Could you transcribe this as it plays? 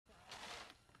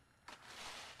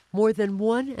More than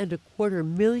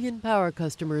 1.25 million power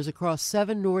customers across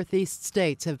 7 Northeast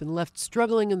states have been left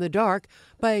struggling in the dark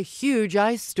by a huge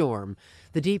ice storm.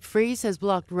 The deep freeze has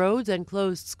blocked roads and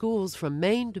closed schools from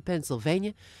Maine to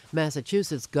Pennsylvania.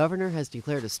 Massachusetts governor has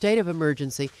declared a state of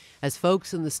emergency as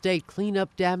folks in the state clean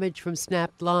up damage from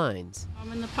snapped lines.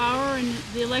 And the power and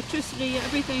the electricity,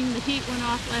 everything, the heat went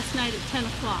off last night at 10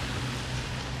 o'clock.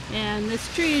 And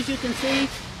this tree, as you can see,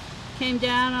 came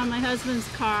down on my husband's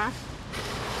car.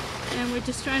 And we're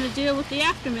just trying to deal with the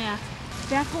aftermath.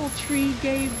 That whole tree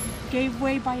gave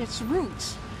way by its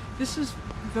roots. This is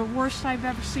the worst I've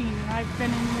ever seen, and I've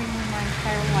been in New England my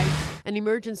entire life. An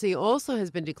emergency also has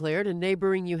been declared in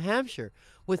neighboring New Hampshire.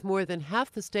 With more than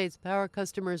half the state's power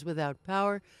customers without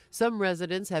power, some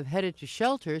residents have headed to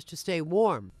shelters to stay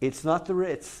warm. It's not the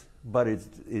Ritz, but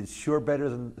it's sure better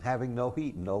than having no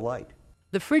heat and no light.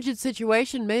 The frigid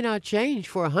situation may not change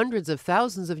for hundreds of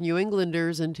thousands of New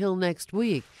Englanders until next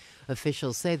week.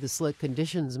 Officials say the slick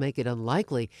conditions make it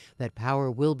unlikely that power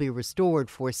will be restored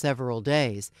for several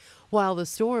days. While the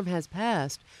storm has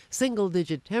passed,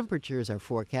 single-digit temperatures are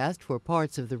forecast for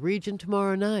parts of the region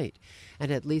tomorrow night,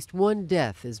 and at least one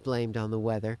death is blamed on the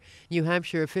weather. New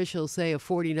Hampshire officials say a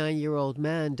 49-year-old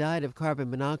man died of carbon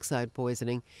monoxide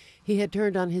poisoning. He had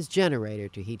turned on his generator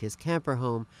to heat his camper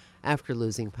home after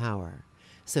losing power.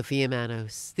 Sophia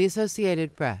Manos, The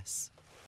Associated Press.